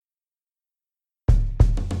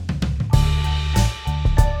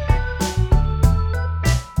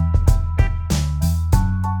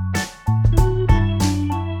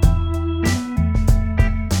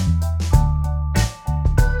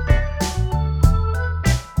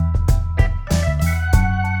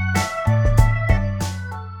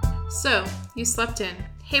you slept in.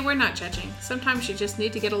 Hey, we're not judging. Sometimes you just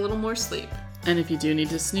need to get a little more sleep. And if you do need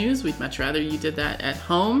to snooze, we'd much rather you did that at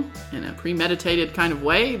home in a premeditated kind of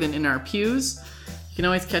way than in our pews. You can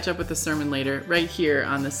always catch up with the sermon later right here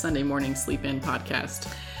on the Sunday Morning Sleep In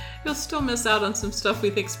podcast. You'll still miss out on some stuff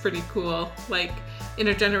we think is pretty cool, like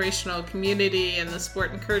intergenerational community and the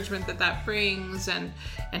sport encouragement that brings, and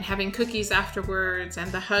having cookies afterwards,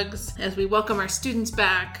 and the hugs as we welcome our students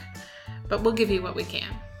back. But we'll give you what we can.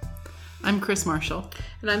 I'm Chris Marshall.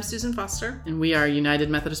 And I'm Susan Foster. And we are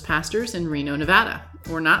United Methodist pastors in Reno, Nevada.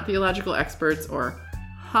 We're not theological experts or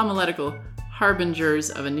homiletical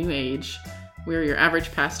harbingers of a new age. We're your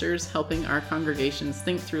average pastors helping our congregations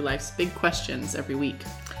think through life's big questions every week.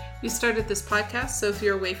 We started this podcast, so if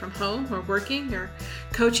you're away from home or working or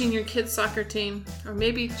coaching your kids' soccer team, or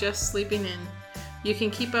maybe just sleeping in, you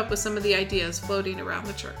can keep up with some of the ideas floating around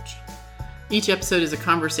the church. Each episode is a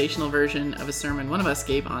conversational version of a sermon one of us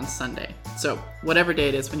gave on Sunday. So whatever day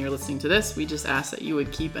it is when you're listening to this, we just ask that you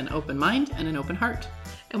would keep an open mind and an open heart.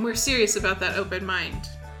 And we're serious about that open mind.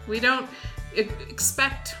 We don't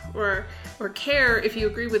expect or care if you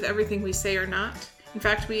agree with everything we say or not. In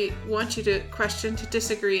fact, we want you to question, to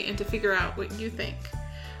disagree, and to figure out what you think.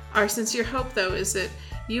 Our sincere hope, though, is that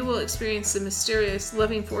you will experience the mysterious,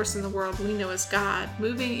 loving force in the world we know as God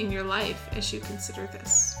moving in your life as you consider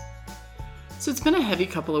this. So it's been a heavy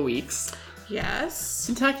couple of weeks. Yes.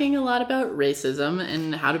 We've been talking a lot about racism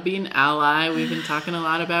and how to be an ally. We've been talking a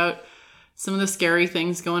lot about some of the scary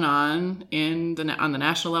things going on on the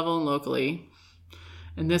national level and locally.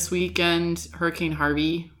 And this weekend, Hurricane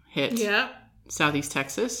Harvey hit. Yep. Southeast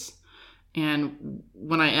Texas. And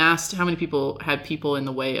when I asked how many people had people in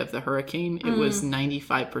the way of the hurricane, it was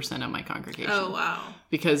 95% of my congregation. Oh, wow.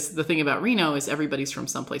 Because the thing about Reno is everybody's from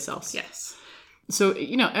someplace else. Yes. So,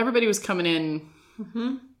 everybody was coming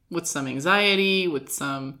in with some anxiety, with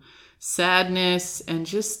some sadness, and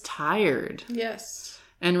just tired. Yes.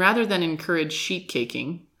 And rather than encourage sheet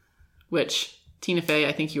caking, which, Tina Fey,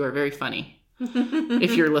 I think you are very funny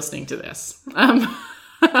if you're listening to this.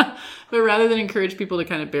 But rather than encourage people to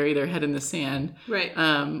kind of bury their head in the sand, right?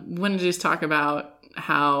 Wanted to just talk about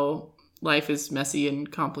how life is messy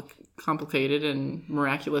and complicated and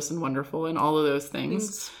miraculous and wonderful and all of those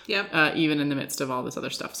things. Yep. Even in the midst of all this other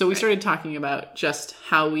stuff. So we started talking about just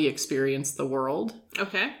how we experience the world.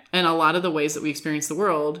 Okay. And a lot of the ways that we experience the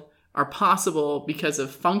world are possible because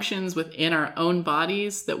of functions within our own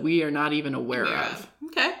bodies that we are not even aware of.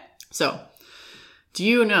 Okay. So, do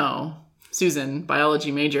you know, Susan,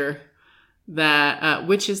 biology major, that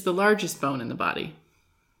which is the largest bone in the body?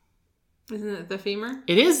 Isn't it the femur?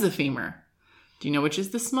 It is the femur. Do you know which is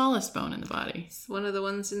the smallest bone in the body? It's one of the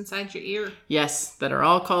ones inside your ear. Yes, that are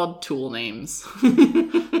all called tool names.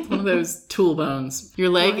 It's one of those tool bones. Your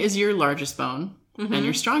leg is your largest bone and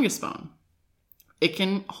your strongest bone. It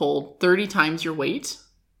can hold 30 times your weight,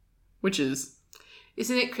 which is...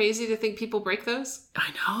 Isn't it crazy to think people break those? I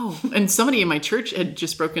know. And somebody in my church had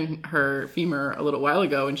just broken her femur a little while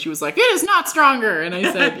ago, and she was like, it is not stronger. And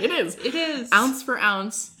I said, it is. It is. Ounce for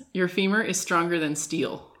ounce, your femur is stronger than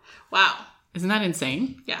steel. Wow. Isn't that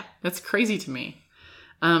insane? Yeah. That's crazy to me.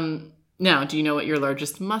 Now, do you know what your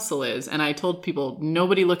largest muscle is? And I told people,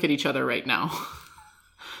 nobody look at each other right now.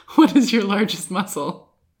 What is your largest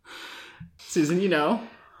muscle? Susan, you know?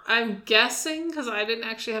 I'm guessing, because I didn't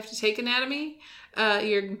actually have to take anatomy,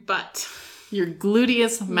 your butt. Your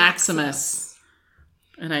gluteus maximus.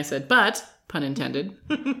 And I said, but, pun intended,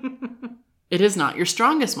 it is not your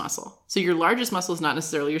strongest muscle. So your largest muscle is not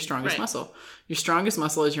necessarily your strongest muscle. Your strongest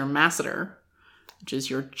muscle is your masseter, which is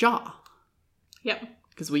your jaw. Yep.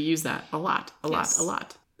 Because we use that a lot.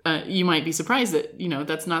 You might be surprised that,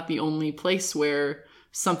 that's not the only place where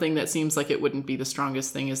something that seems like it wouldn't be the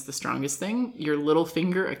strongest thing is the strongest thing. Your little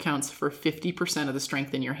finger accounts for 50% of the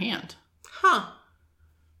strength in your hand. Huh.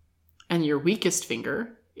 And your weakest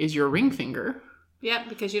finger is your ring finger. Yeah,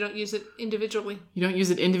 because you don't use it individually. You don't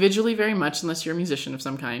use it individually very much unless you're a musician of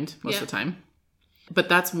some kind most of the time. But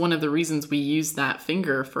that's one of the reasons we use that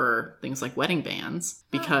finger for things like wedding bands,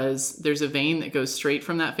 because there's a vein that goes straight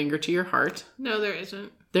from that finger to your heart. No, there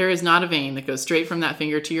isn't. There is not a vein that goes straight from that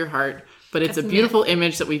finger to your heart, but it's a beautiful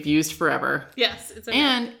image that we've used forever. Yes.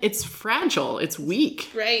 And it's fragile. It's weak.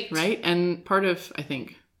 Right. Right? And part of, I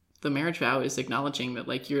think, the marriage vow is acknowledging that,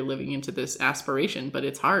 like, you're living into this aspiration, but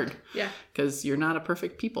it's hard. Yeah. Because you're not a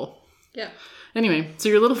perfect people. Yeah. Anyway, so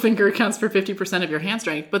your little finger accounts for 50% of your hand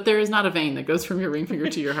strength, but there is not a vein that goes from your ring finger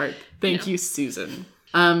to your heart. Thank you, Susan.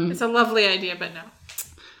 It's a lovely idea, but no.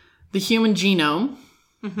 The human genome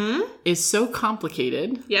is so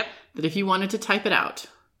complicated that if you wanted to type it out,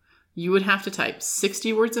 you would have to type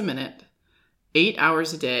 60 words a minute, 8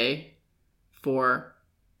 hours a day, for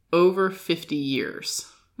over 50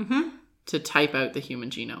 years to type out the human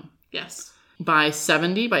genome. Yes. By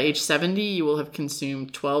age 70, you will have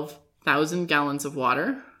consumed 12,000 gallons of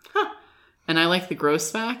water. Huh. And I like the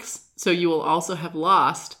gross facts. So you will also have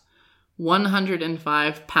lost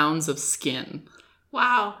 105 pounds of skin.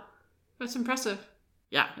 Wow. That's impressive.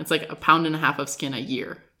 Yeah, it's like 1.5 pounds of skin a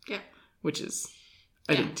year. Yeah. Which is,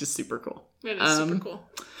 I think, just super cool. It is super cool.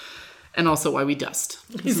 And also why we dust.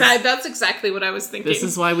 That's exactly what I was thinking. This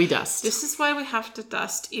is why we dust. This is why we have to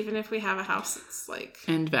dust, even if we have a house that's like...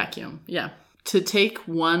 And vacuum, yeah. To take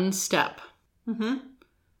one step,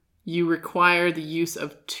 you require the use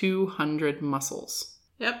of 200 muscles.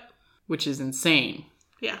 Yep. Which is insane.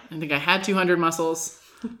 Yeah. I think I had 200 muscles,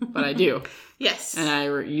 but I do. Yes. And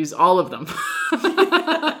I use all of them.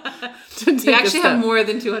 You actually have more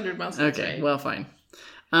than 200 muscles. Okay, right? well, fine.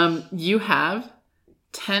 You have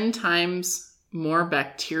 10 times more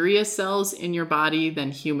bacteria cells in your body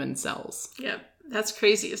than human cells. Yep. That's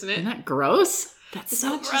crazy, isn't it? Isn't that gross? That's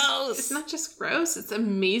so gross. It's not just gross. It's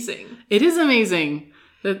amazing. It is amazing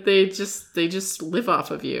that they just live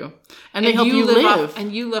off of you. And they help you live.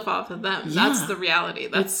 And you live off of them. Yeah. That's the reality.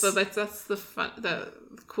 That's the fun, the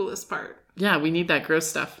coolest part. Yeah, we need that gross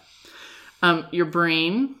stuff. Your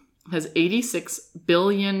brain has 86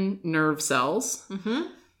 billion nerve cells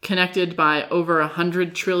connected by over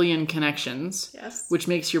 100 trillion connections, yes, which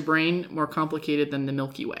makes your brain more complicated than the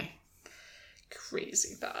Milky Way.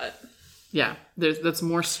 Crazy thought. Yeah, that's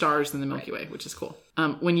more stars than the Milky Way, which is cool.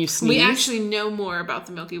 When you sneeze... We actually know more about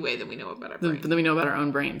the Milky Way than we know about our brain. Than we know about our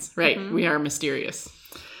own brains. Right, we are mysterious.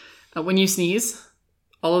 When you sneeze,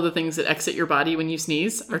 all of the things that exit your body when you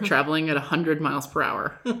sneeze are traveling at 100 miles per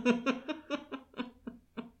hour.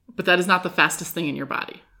 But that is not the fastest thing in your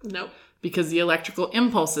body. Nope. Because the electrical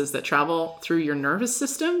impulses that travel through your nervous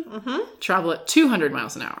system travel at 200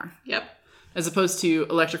 miles an hour. Yep. As opposed to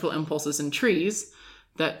electrical impulses in trees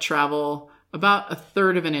that travel about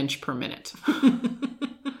 1/3 of an inch per minute.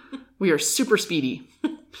 We are super speedy.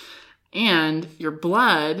 And your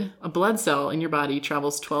blood, a blood cell in your body,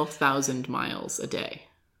 travels 12,000 miles a day.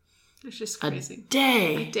 It's just crazy.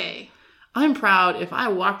 A day. I'm proud if I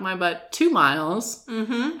walk my butt 2 miles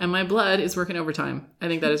and my blood is working overtime. I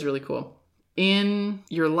think that is really cool. In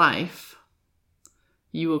your life,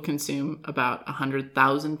 you will consume about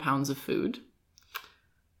 100,000 pounds of food.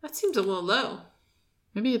 That seems a little low.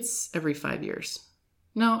 Maybe it's every 5 years.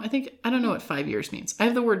 No, I don't know what 5 years means. I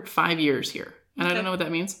have the word 5 years here, and I don't know what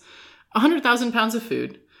that means. 100,000 pounds of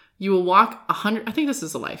food. You will walk I think this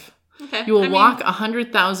is a life. Okay. You will walk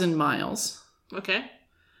 100,000 miles. Okay.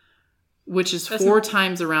 Which is 4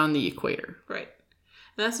 times around the equator. Right.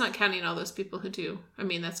 And that's not counting all those people who do. I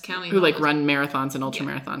mean, that's counting who run marathons and ultra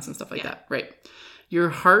marathons and stuff like that. Right. Your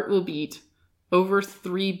heart will beat over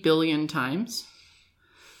 3 billion times.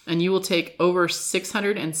 And you will take over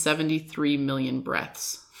 673 million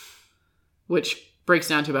breaths, which breaks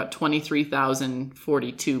down to about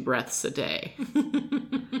 23,042 breaths a day.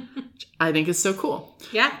 Which I think is so cool.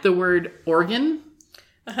 Yeah. The word organ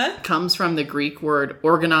comes from the Greek word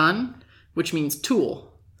organon, which means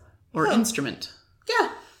tool or instrument. Yeah.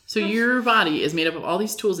 So your body is made up of all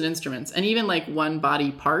these tools and instruments, and even one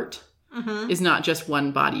body part is not just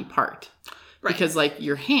one body part. Right. Because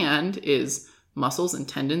your hand is muscles and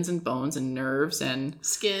tendons and bones and nerves and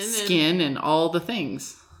skin and all the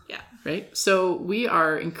things. Yeah. Right? So we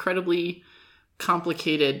are incredibly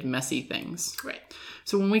complicated, messy things. Right.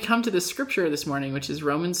 So when we come to the scripture this morning, which is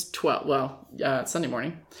Romans 12, Sunday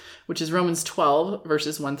morning, which is Romans 12,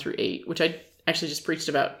 verses 1-8, which I actually just preached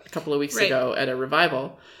about a couple of weeks ago at a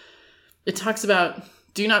revival. It talks about,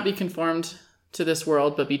 do not be conformed to this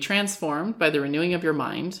world, but be transformed by the renewing of your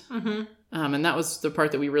mind. And that was the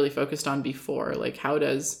part that we really focused on before. How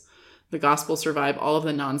does the gospel survive all of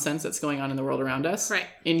the nonsense that's going on in the world around us? Right.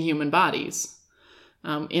 In human bodies,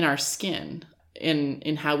 in our skin,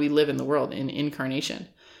 in how we live in the world, in incarnation.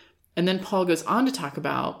 And then Paul goes on to talk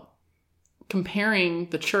about comparing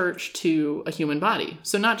the church to a human body.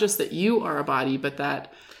 So not just that you are a body, but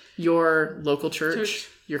that your local church,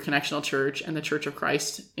 your connectional church, and the Church of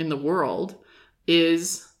Christ in the world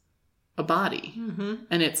is a body.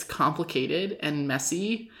 And it's complicated and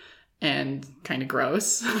messy and kind of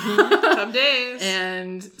gross. Some days.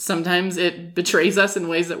 And sometimes it betrays us in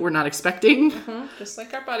ways that we're not expecting. Just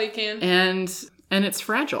like our body can. And it's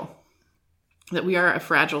fragile. That we are a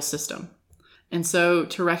fragile system. And so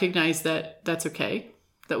to recognize that that's okay,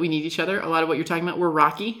 that we need each other. A lot of what you're talking about, we're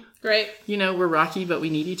rocky. Right. We're rocky, but we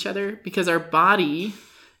need each other because our body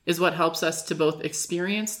is what helps us to both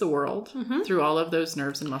experience the world through all of those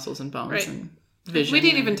nerves and muscles and bones vision. We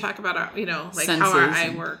didn't even talk about our, like how our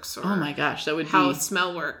eye works. Or oh my gosh, that would how be...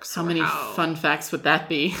 smell works. How many fun facts would that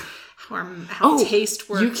be? How taste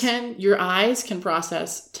works. Your eyes can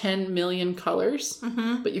process 10 million colors,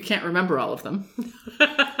 but you can't remember all of them.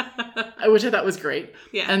 Which I thought was great.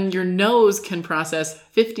 Yeah. And your nose can process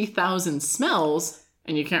 50,000 smells,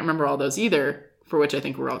 and you can't remember all those either, for which I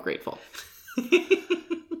think we're all grateful.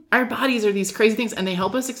 Our bodies are these crazy things, and they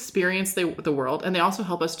help us experience the world, and they also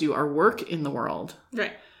help us do our work in the world.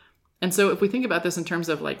 Right. And so if we think about this in terms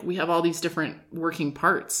of like, we have all these different working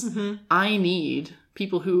parts, I need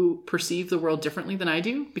people who perceive the world differently than I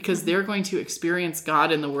do, because they're going to experience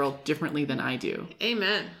God in the world differently than I do.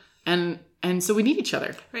 Amen. And so we need each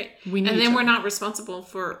other. Right. We need and each then we're other. not responsible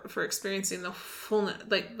for experiencing the fullness,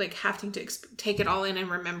 like having to take it all in and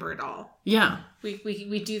remember it all. Yeah.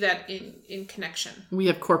 We do that in connection. We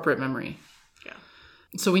have corporate memory. Yeah.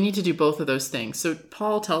 So we need to do both of those things. So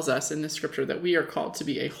Paul tells us in the scripture that we are called to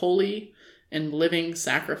be a holy and living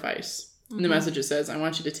sacrifice. In the message it says, I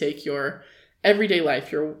want you to take your everyday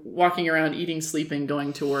life, your walking around, eating, sleeping,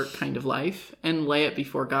 going to work kind of life, and lay it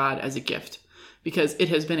before God as a gift. Because it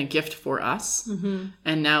has been a gift for us,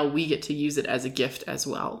 and now we get to use it as a gift as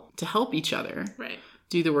well to help each other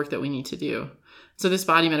do the work that we need to do. So this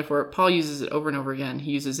body metaphor, Paul uses it over and over again.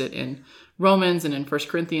 He uses it in Romans and in 1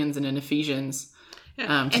 Corinthians and in Ephesians to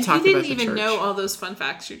talk about the church. And he didn't even know all those fun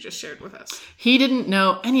facts you just shared with us. He didn't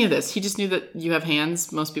know any of this. He just knew that you have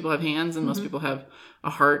hands. Most people have hands, and most people have a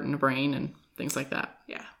heart and a brain and things like that.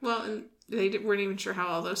 Yeah. Well, and they weren't even sure how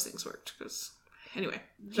all those things worked because... Anyway,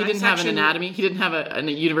 he didn't have an anatomy. He didn't have a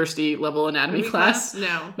university level anatomy class.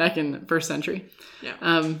 No, back in the first century.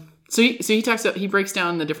 No. So he talks about, he breaks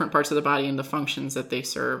down the different parts of the body and the functions that they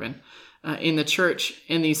serve, and in the church,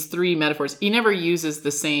 in these three metaphors, he never uses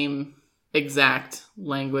the same exact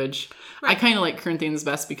language. Right. I kind of like Corinthians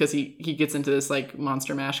best because he gets into this like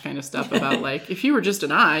monster mash kind of stuff about like, if you were just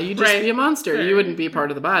an eye, you'd just be a monster. Right. You wouldn't be a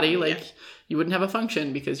part of the body. Like you wouldn't have a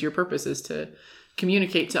function because your purpose is to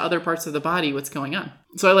communicate to other parts of the body what's going on.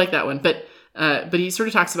 So I like that one. But he sort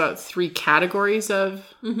of talks about three categories of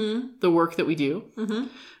the work that we do.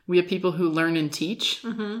 We have people who learn and teach.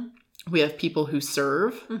 We have people who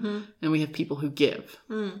serve. And we have people who give.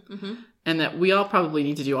 And that we all probably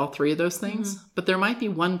need to do all three of those things. But there might be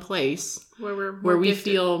one place where we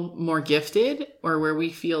feel more gifted, or where we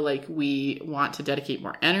feel like we want to dedicate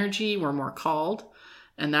more energy, we're more called.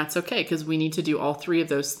 And that's okay, because we need to do all three of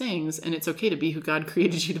those things. And it's okay to be who God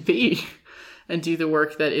created you to be and do the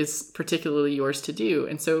work that is particularly yours to do.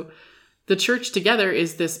 And so the church together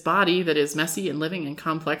is this body that is messy and living and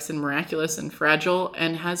complex and miraculous and fragile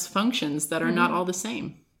and has functions that are not all the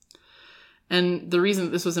same. And the reason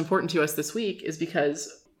that this was important to us this week is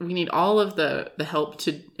because we need all of the help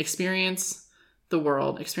to experience the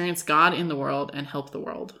world, experience God in the world, and help the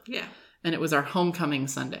world. Yeah. And it was our homecoming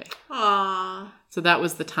Sunday. Aww. So that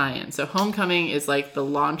was the tie-in. So homecoming is like the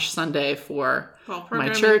launch Sunday for my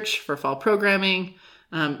church, for fall programming.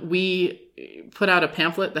 We put out a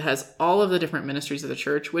pamphlet that has all of the different ministries of the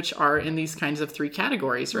church, which are in these kinds of three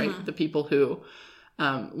categories, right? The people who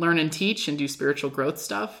learn and teach and do spiritual growth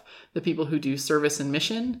stuff, the people who do service and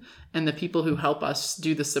mission, and the people who help us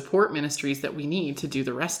do the support ministries that we need to do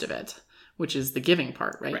the rest of it, which is the giving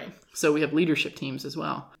part, right? So we have leadership teams as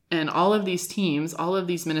well. And all of these teams, all of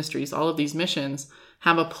these ministries, all of these missions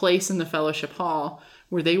have a place in the fellowship hall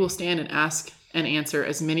where they will stand and ask and answer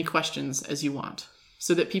as many questions as you want,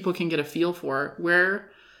 so that people can get a feel for,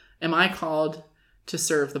 where am I called to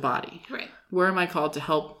serve the body? Right. Where am I called to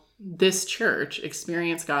help this church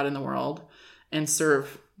experience God in the world and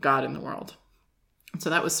serve God in the world? So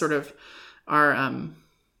that was sort of our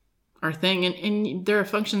thing. And there are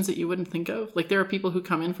functions that you wouldn't think of. Like there are people who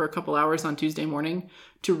come in for a couple hours on Tuesday morning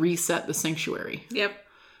to reset the sanctuary. Yep.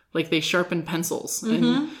 Like they sharpen pencils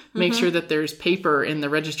and make sure that there's paper in the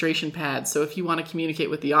registration pad. So if you want to communicate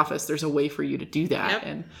with the office, there's a way for you to do that.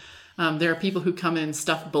 Yep. And there are people who come in and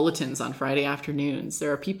stuff bulletins on Friday afternoons.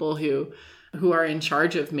 There are people who are in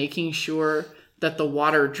charge of making sure that the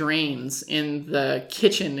water drains in the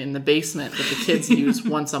kitchen in the basement that the kids use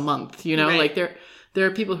once a month. You know, like there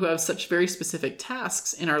are people who have such very specific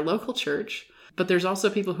tasks in our local church, but there's also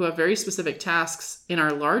people who have very specific tasks in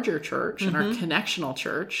our larger church, in our connectional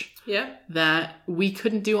church, that we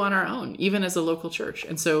couldn't do on our own, even as a local church.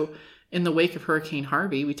 And so in the wake of Hurricane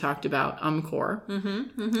Harvey, we talked about UMCOR.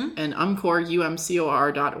 And UMCOR,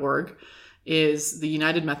 umcor.org, is the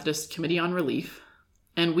United Methodist Committee on Relief.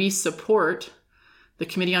 And we support the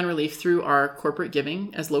Committee on Relief through our corporate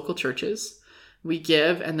giving as local churches. we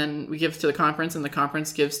give, and then we give to the conference, and the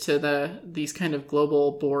conference gives to these kind of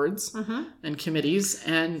global boards and committees,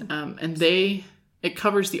 and it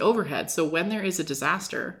covers the overhead. So when there is a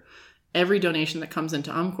disaster, every donation that comes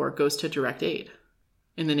into UMCOR goes to direct aid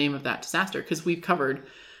in the name of that disaster, because we've covered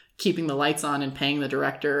keeping the lights on and paying the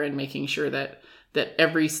director and making sure that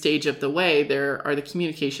every stage of the way there are the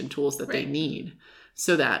communication tools that they need,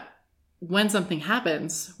 so that when something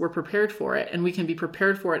happens, we're prepared for it, and we can be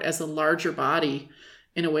prepared for it as a larger body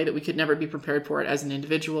in a way that we could never be prepared for it as an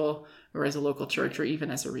individual or as a local church or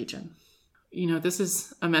even as a region. This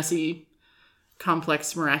is a messy,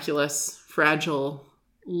 complex, miraculous, fragile,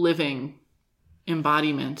 living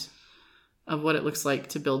embodiment of what it looks like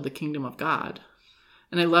to build the kingdom of God.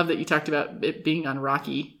 And I love that you talked about it being on a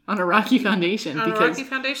rocky foundation.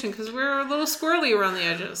 Because we're a little squirrely around the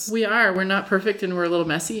edges. We are. We're not perfect, and we're a little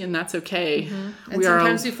messy, and that's okay. Mm-hmm. And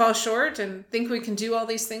sometimes we fall short and think we can do all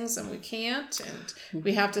these things, and we can't. And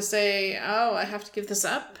we have to say, "Oh, I have to give this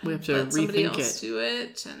up." We have to let somebody rethink else do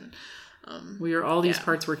it. And we are all these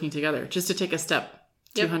parts working together just to take a step.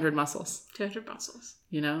 200 muscles. 200 muscles.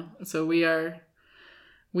 So we are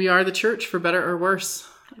the church, for better or worse.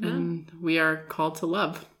 Amen. And we are called to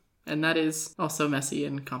love. And that is also messy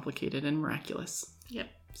and complicated and miraculous. Yep.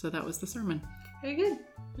 So that was the sermon. Very good.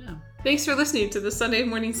 Yeah. Thanks for listening to the Sunday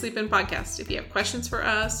Morning Sleep In podcast. If you have questions for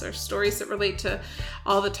us or stories that relate to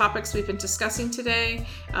all the topics we've been discussing today,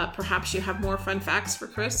 perhaps you have more fun facts for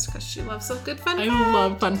Chris, because she loves a good fun fact. I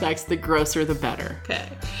love fun facts. The grosser, the better. Okay.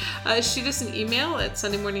 Shoot us an email at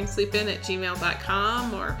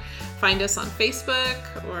sundaymorningsleepin@gmail.com, or find us on Facebook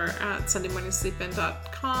or at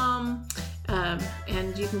sundaymorningsleepin.com.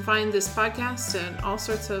 And you can find this podcast in all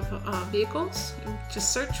sorts of vehicles.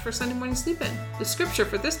 Just search for Sunday Morning Sleep In. The scripture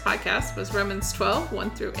for this podcast was Romans 12,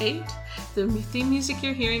 1-8. The theme music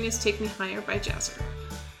you're hearing is Take Me Higher by Jazzer.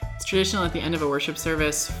 It's traditional at the end of a worship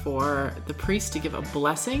service for the priest to give a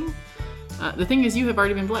blessing. The thing is, you have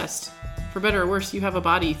already been blessed. For better or worse, you have a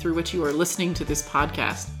body through which you are listening to this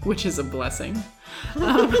podcast, which is a blessing.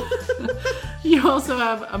 You also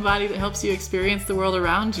have a body that helps you experience the world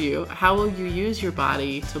around you. How will you use your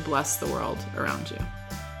body to bless the world around you?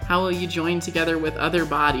 How will you join together with other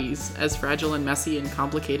bodies, as fragile and messy and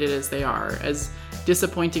complicated as they are, as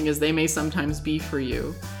disappointing as they may sometimes be for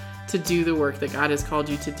you, to do the work that God has called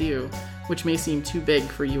you to do, which may seem too big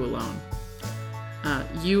for you alone?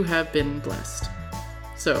 You have been blessed.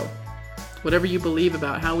 So, whatever you believe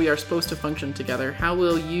about how we are supposed to function together, how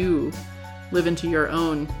will you live into your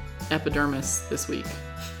own epidermis this week?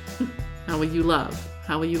 How will you love?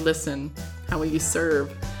 How will you listen? How will you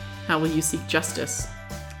serve? How will you seek justice?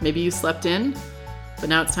 Maybe you slept in, but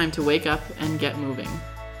now it's time to wake up and get moving.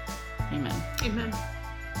 Amen. Amen.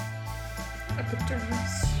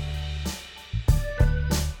 Epidermis.